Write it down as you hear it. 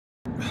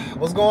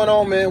What's going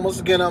on, man? Once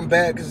again, I'm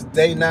back. It's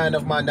day 9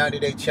 of my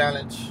 90-day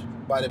challenge,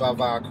 Body by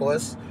Via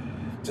course.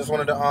 Just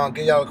wanted to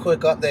give y'all a quick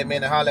update,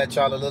 man, and holler at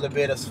y'all a little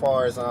bit as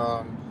far as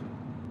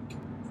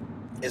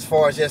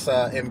just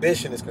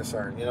ambition is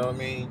concerned. You know what I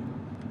mean?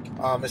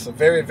 It's a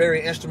very,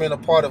 very instrumental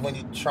part of when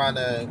you're trying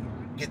to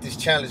get this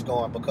challenge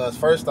going. Because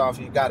first off,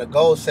 you got a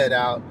goal set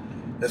out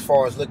as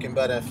far as looking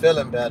better and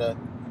feeling better.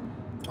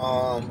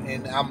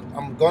 And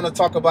I'm going to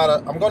talk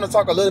about I'm going to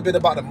talk a little bit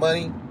about the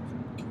money,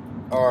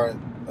 or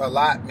a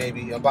lot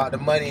maybe about the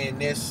money in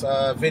this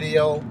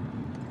video,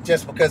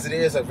 just because it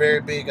is a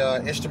very big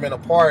instrumental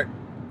part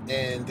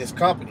in this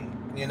company,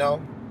 you know.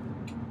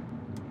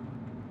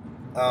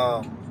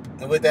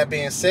 And with that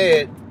being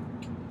said,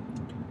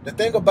 the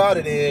thing about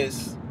it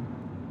is,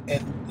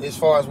 and as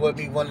far as what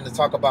me wanting to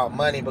talk about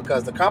money,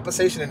 because the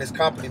compensation in this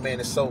company, man,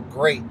 is so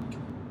great.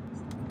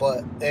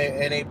 But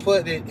and they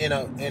put it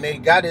and they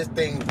got this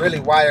thing really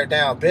wired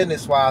down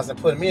business wise and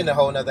put me in the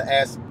whole nother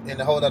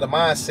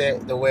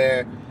mindset to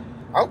where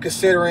I'm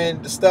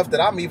considering the stuff that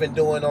I'm even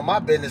doing on my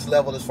business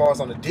level as far as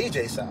on the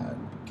DJ side.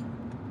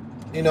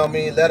 You know what I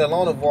mean? Let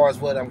alone as far as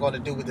what I'm going to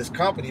do with this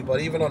company.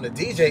 But even on the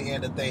DJ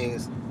end of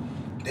things,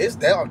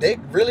 they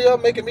really are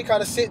making me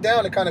kind of sit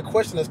down and kind of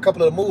question a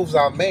couple of the moves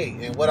I've made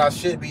and what I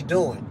should be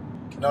doing.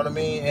 You know what I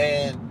mean?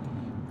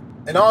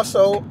 And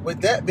also,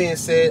 with that being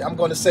said, I'm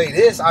going to say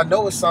this. I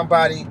know it's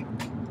somebody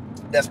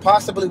that's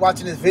possibly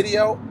watching this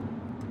video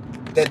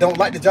that don't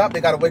like the job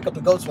they got to wake up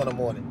to go to in the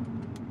morning.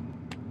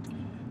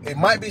 It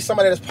might be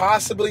somebody that's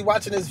possibly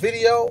watching this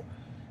video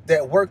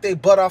that worked their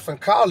butt off in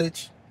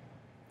college,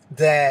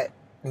 that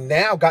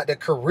now got their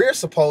career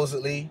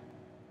supposedly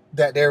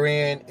that they're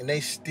in, and they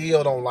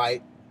still don't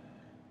like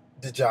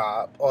the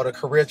job or the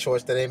career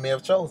choice that they may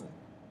have chosen.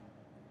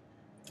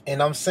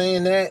 And I'm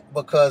saying that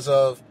because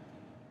of,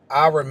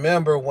 I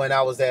remember when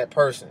I was that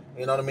person.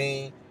 You know what I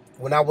mean?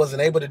 When I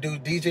wasn't able to do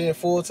DJing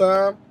full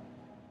time,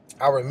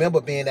 I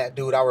remember being that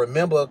dude. I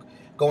remember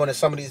going to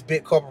some of these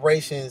big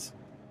corporations,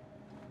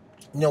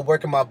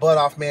 working my butt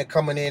off, man,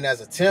 coming in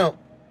as a temp,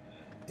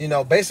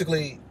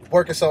 basically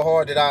working so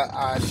hard that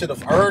I should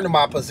have earned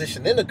my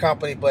position in the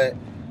company, but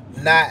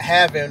not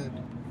having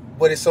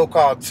what it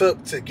so-called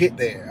took to get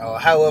there, or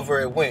however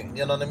it went,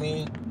 you know what I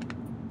mean?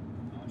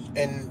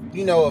 And,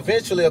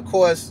 eventually, of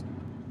course,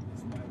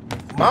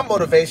 my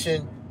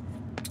motivation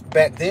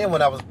back then when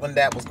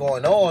that was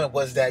going on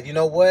was that, you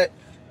know what,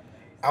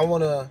 I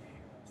wanna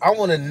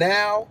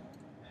now,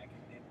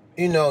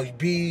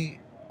 be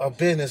a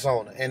business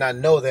owner, and I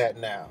know that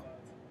now.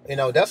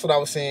 That's what I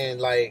was saying,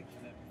 like,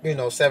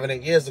 7,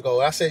 8 years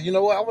ago. I said, you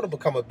know what, I want to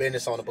become a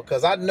business owner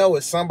because I know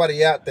it's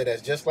somebody out there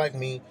that's just like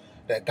me,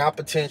 that got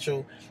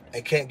potential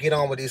and can't get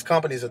on with these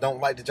companies that don't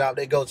like the job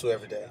they go to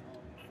every day.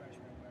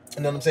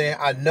 You know what I'm saying?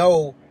 I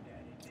know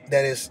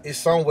that it's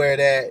somewhere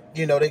that,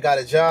 they got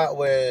a job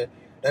where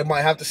they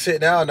might have to sit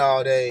down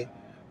all day,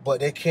 but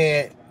they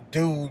can't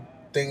do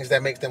things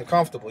that make them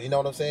comfortable. You know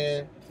what I'm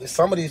saying? There's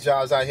some of these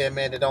jobs out here,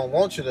 man, that don't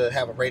want you to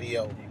have a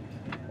radio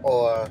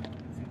or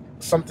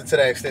something to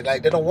that extent.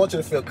 Like, they don't want you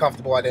to feel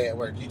comfortable out there at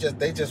work.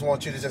 They just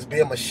want you to just be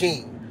a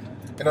machine.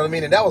 You know what I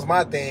mean? And that was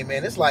my thing,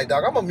 man. It's like,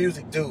 dog, I'm a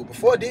music dude.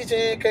 Before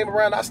DJing came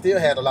around, I still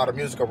had a lot of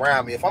music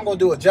around me. If I'm gonna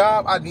do a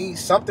job, I need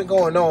something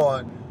going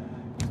on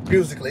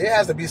musically. It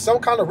has to be some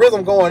kind of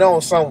rhythm going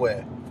on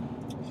somewhere.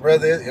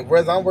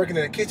 Whether I'm working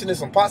in the kitchen and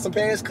some pots and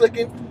pans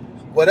clicking,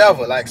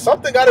 whatever. Like,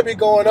 something got to be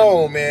going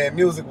on, man,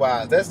 music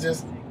wise. That's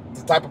just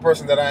the type of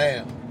person that I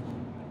am.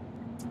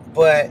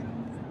 But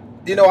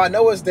I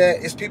know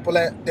it's people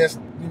that's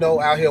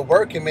out here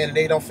working, man, and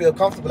they don't feel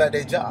comfortable at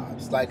their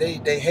jobs. Like,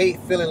 they hate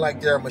feeling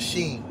like they're a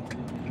machine.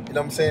 You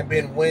know what I'm saying?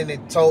 Being when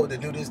and told to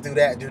do this, do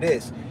that, do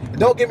this. And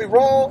don't get me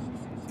wrong,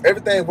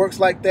 everything works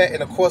like that in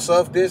the course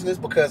of business,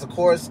 because of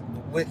course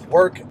with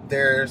work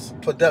there's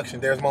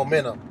production, there's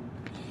momentum.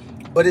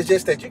 But it's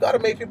just that you got to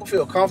make people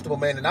feel comfortable,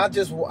 man. And I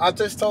just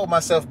told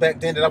myself back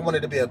then that I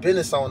wanted to be a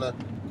business owner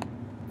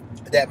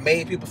that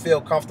made people feel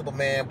comfortable,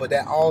 man, but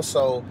that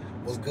also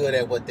was good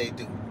at what they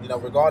do,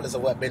 regardless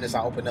of what business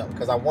I open up,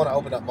 because I want to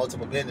open up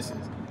multiple businesses.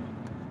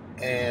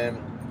 And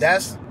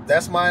that's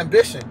my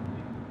ambition.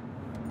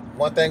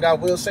 One thing I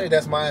will say,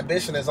 that's my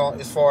ambition as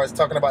far as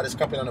talking about this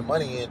company on the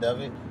money end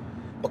of it,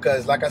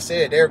 because like I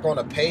said, they're going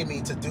to pay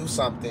me to do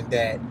something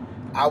that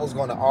I was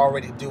going to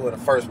already do in the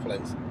first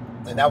place,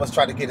 and that was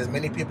try to get as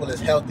many people as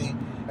healthy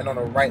and on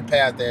the right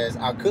path as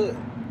I could.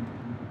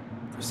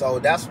 So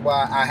that's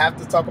why I have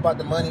to talk about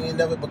the money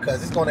end of it,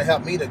 because it's going to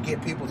help me to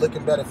get people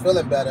looking better,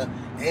 feeling better,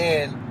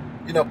 and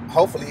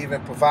hopefully even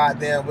provide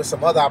them with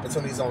some other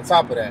opportunities on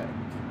top of that.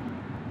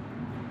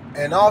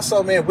 And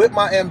also, man, with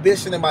my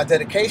ambition and my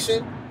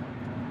dedication,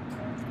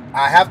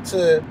 I have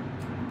to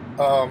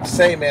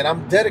say, man,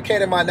 I'm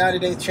dedicating my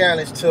 90-day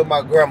challenge to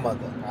my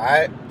grandmother. All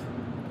right,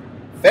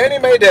 Fannie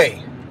Mae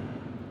Day,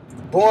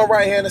 born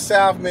right here in the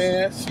South,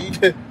 man.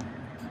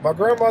 My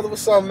grandmother was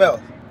something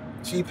else.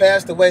 She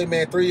passed away,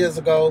 man, 3 years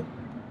ago.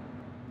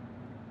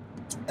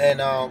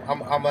 And I'm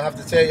going to have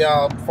to tell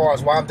y'all, as far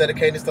as why I'm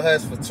dedicating this to her,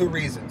 is for two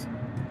reasons.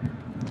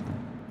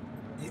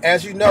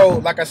 as you know,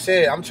 like I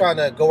said, I'm trying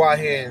to go out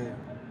here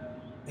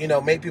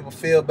and make people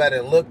feel better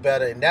and look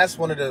better, and that's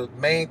one of the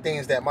main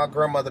things that my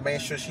grandmother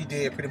made sure she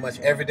did pretty much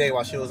every day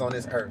while she was on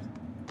this earth.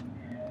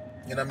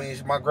 You know what I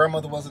mean? My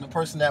grandmother wasn't a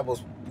person that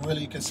was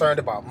really concerned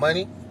about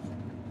money.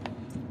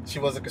 She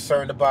wasn't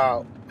concerned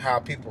about how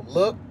people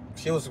look.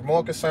 She was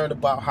more concerned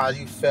about how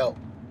you felt,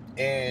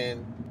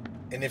 and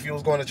if you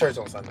was going to church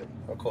on Sunday,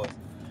 of course.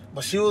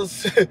 But she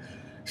was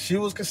she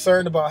was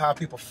concerned about how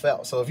people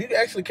felt. So if you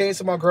actually came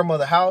to my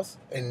grandmother's house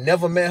and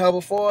never met her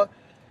before,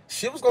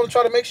 she was going to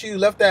try to make sure you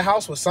left that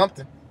house with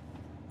something.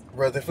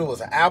 Whether if it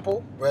was an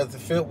apple, whether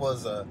if it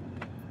was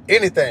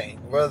anything,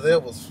 whether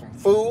it was from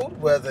food,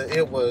 whether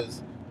it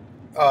was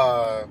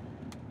uh,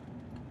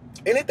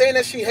 anything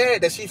that she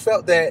had that she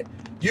felt that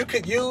you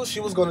could use, she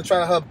was going to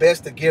try her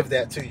best to give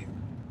that to you.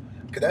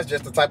 Because that's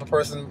just the type of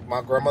person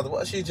my grandmother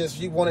was.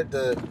 She wanted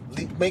to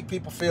make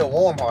people feel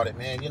warm-hearted,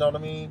 man. You know what I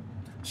mean?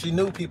 She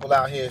knew people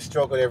out here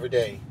struggled every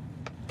day.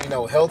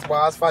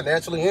 Health-wise,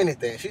 financially,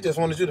 anything. She just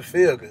wanted you to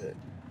feel good.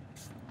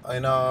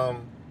 And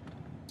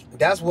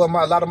that's where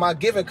a lot of my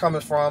giving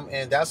coming from.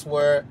 And that's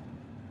where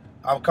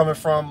I'm coming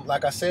from,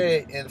 like I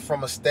said,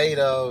 from a state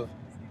of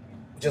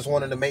just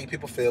wanting to make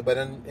people feel better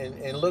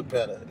and look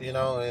better,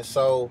 And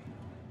so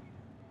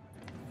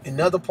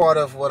another part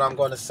of what I'm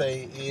going to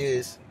say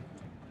is,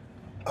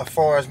 as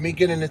far as me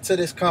getting into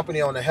this company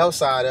on the health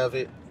side of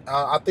it,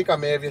 I think I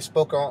may have even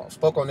spoke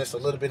on this a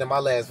little bit in my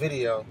last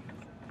video.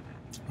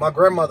 My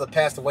grandmother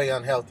passed away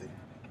unhealthy.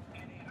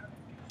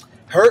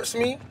 Hurts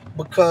me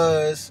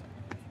because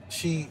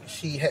she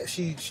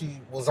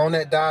was on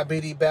that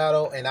diabetes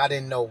battle, and I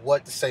didn't know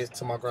what to say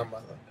to my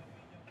grandmother.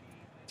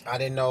 I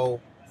didn't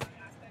know,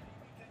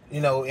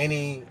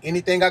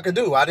 anything I could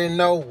do. I didn't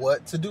know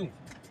what to do.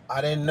 I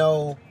didn't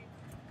know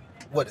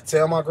what to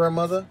tell my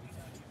grandmother.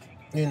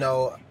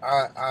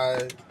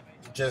 I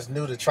just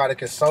knew to try to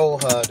console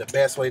her the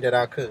best way that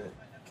I could.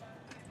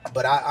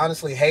 But I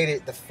honestly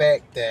hated the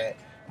fact that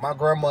my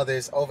grandmother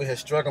is over here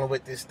struggling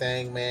with this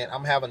thing, man.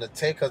 I'm having to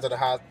take her to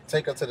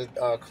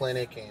the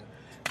clinic and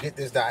get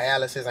this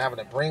dialysis. I'm having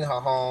to bring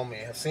her home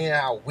and seeing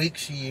how weak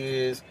she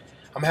is.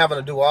 I'm having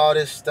to do all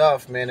this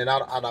stuff, man, and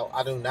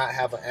I do not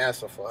have an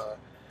answer for her.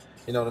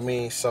 You know what I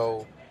mean?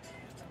 So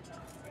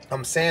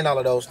I'm saying all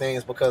of those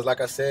things because, like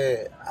I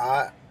said,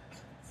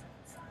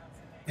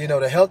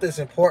 the health is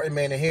important,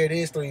 man. And here it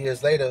is 3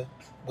 years later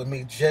with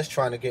me just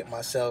trying to get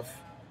myself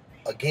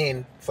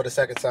again for the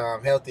second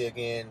time healthy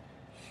again,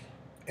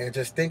 and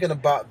just thinking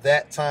about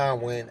that time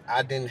when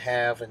I didn't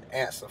have an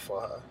answer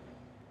for her.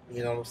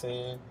 You know what I'm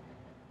saying?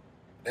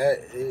 That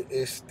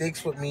it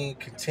sticks with me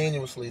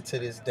continuously to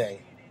this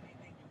day.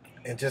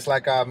 And just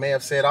like I may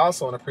have said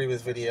also in a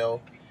previous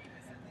video,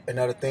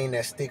 another thing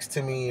that sticks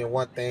to me and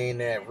one thing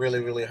that really,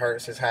 really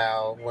hurts is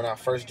how when I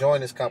first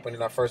joined this company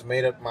and I first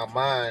made up my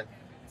mind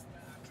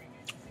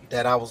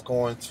that I was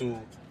going to,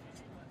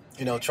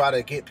 try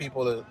to get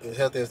people as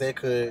healthy as they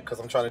could, because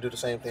I'm trying to do the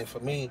same thing for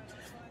me.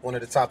 One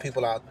of the top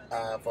people I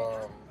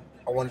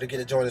wanted to get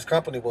to join this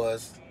company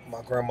was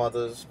my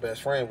grandmother's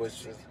best friend,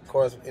 which of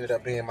course ended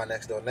up being my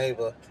next door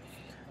neighbor.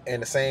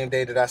 And the same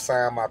day that I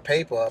signed my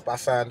paper up, I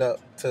signed up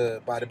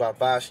to Body by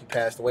Vibe. She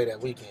passed away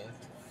that weekend.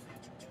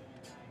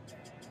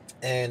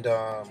 And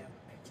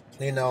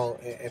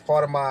and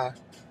part of my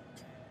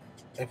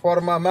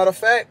matter of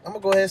fact, I'm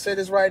gonna go ahead and say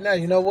this right now.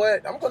 You know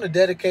what? I'm gonna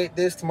dedicate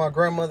this to my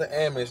grandmother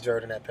and Miss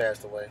Jordan that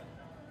passed away.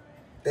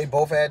 They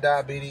both had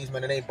diabetes,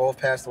 man, and they both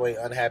passed away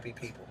unhappy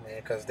people, man,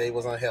 because they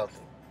was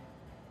unhealthy.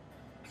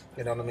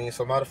 You know what I mean?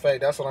 So matter of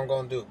fact, that's what I'm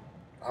gonna do.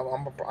 I'm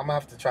gonna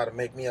have to try to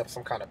make me up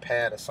some kind of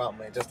pad or something,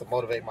 man, just to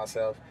motivate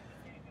myself.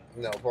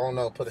 If I don't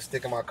know, put a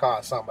stick in my car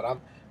or something. But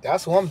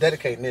that's who I'm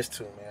dedicating this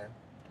to, man,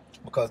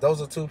 because those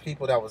are two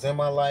people that was in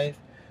my life.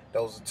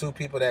 Those are two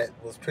people that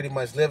was pretty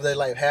much lived their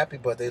life happy,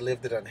 but they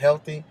lived it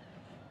unhealthy,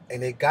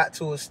 and they got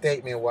to a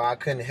statement where I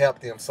couldn't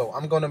help them. So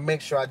I'm gonna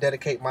make sure I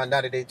dedicate my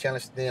 90-day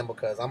challenge to them,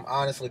 because I'm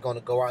honestly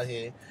gonna go out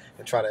here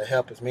and try to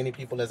help as many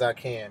people as I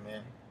can,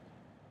 man.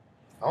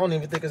 I don't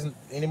even think there's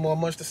any more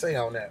much to say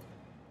on that.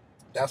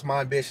 That's my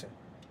ambition.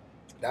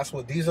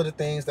 These are the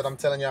things that I'm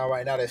telling y'all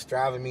right now that's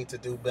driving me to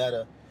do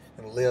better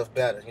and live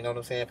better. You know what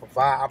I'm saying?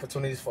 Provide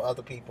opportunities for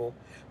other people.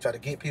 Try to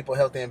get people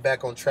healthy and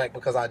back on track,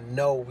 because I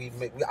know we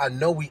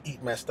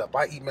eat messed up.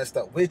 I eat messed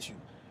up with you.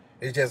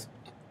 It's just,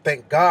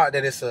 thank God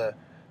that it's a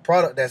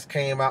product that's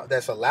came out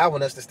that's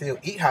allowing us to still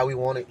eat how we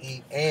want to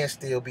eat and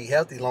still be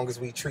healthy, as long as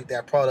we treat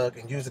that product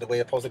and use it the way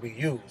it's supposed to be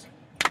used.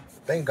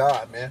 Thank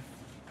God, man.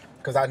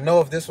 Because I know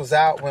if this was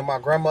out when my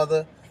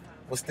grandmother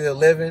was still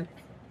living,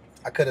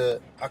 I could have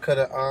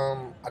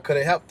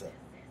helped her.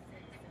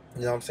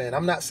 You know what I'm saying?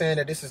 I'm not saying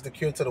that this is the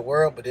cure to the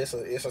world, but it's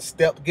a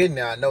step getting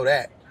there. I know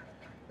that,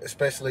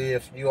 especially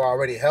if you're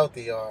already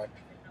healthy, and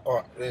you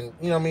know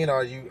what I mean,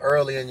 or you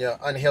early in your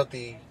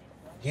unhealthy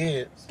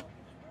years.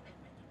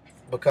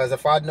 Because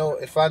if I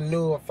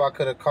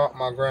could have caught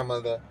my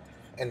grandmother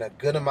in a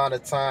good amount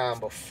of time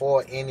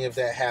before any of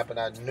that happened,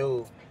 I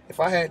knew if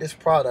I had this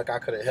product, I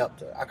could have helped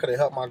her. I could have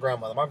helped my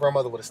grandmother. My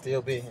grandmother would have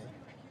still been here.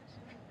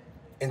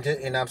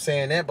 And I'm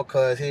saying that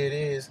because here it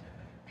is.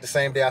 the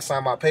same day I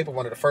signed my paper,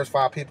 one of the first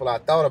 5 people I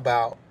thought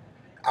about,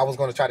 I was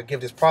going to try to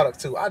give this product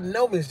to. I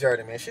know Miss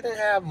Journey, man. She didn't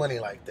have money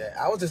like that.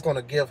 I was just going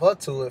to give her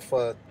to it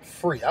for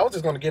free. I was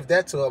just going to give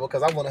that to her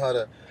because I wanted her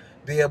to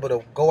be able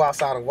to go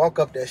outside and walk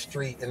up that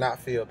street and not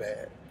feel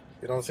bad.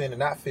 You know what I'm saying? And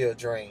not feel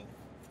drained.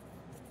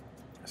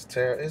 It's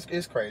terrible.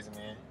 It's crazy,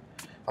 man.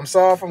 I'm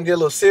sorry if I'm getting a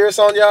little serious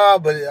on y'all,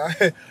 but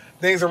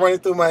things are running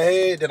through my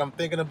head that I'm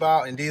thinking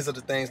about, and these are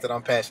the things that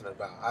I'm passionate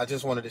about. I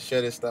just wanted to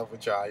share this stuff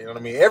with y'all. You know what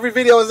I mean? Every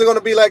video isn't going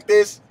to be like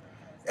this.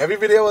 Every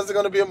video isn't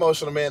going to be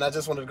emotional, man. I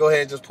just wanted to go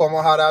ahead and just pour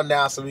my heart out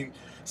now so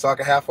I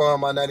can have fun on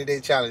my 90-day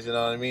challenge. You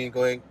know what I mean?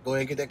 Go ahead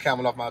and get that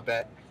camel off my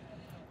back.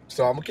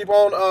 So I'm gonna keep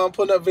on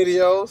putting up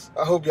videos.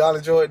 I hope y'all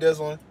enjoyed this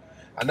one.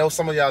 I know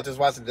some of y'all just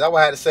watching. That's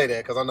why I had to say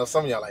that, because I know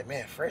some of y'all like,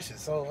 man, Fresh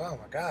is so. Oh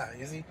my God,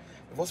 is he?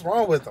 What's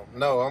wrong with him?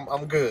 No,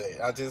 I'm good.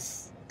 I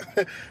just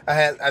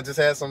I just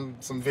had some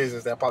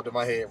visions that popped in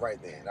my head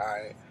right then. All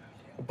right,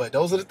 but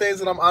those are the things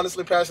that I'm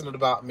honestly passionate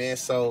about, man.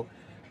 So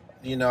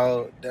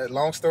that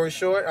long story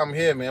short, I'm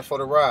here, man, for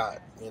the ride.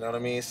 You know what I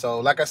mean?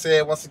 So like I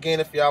said, once again,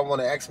 if y'all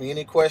want to ask me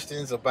any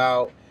questions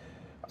about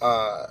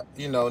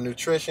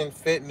nutrition,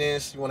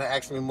 fitness, you want to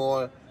ask me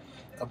more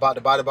about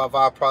the Body by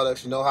Vibe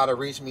products, you know how to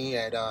reach me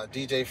at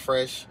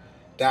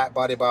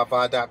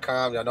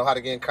djfresh.bodybyvibe.com. Y'all know how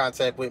to get in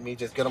contact with me.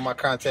 Just get on my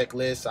contact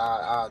list.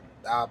 I'll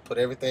put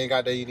everything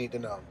out there you need to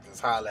know.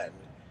 Just holler at me.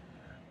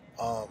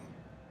 Um,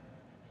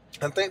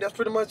 I think that's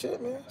pretty much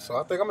it, man. So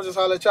I think I'm going to just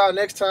holler at y'all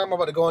next time. I'm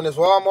about to go in this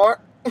Walmart,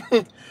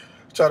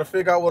 try to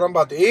figure out what I'm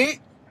about to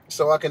eat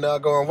so I can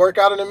go and work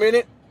out in a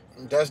minute.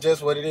 That's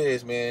just what it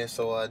is, man.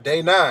 So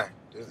day 9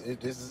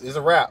 is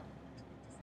a wrap.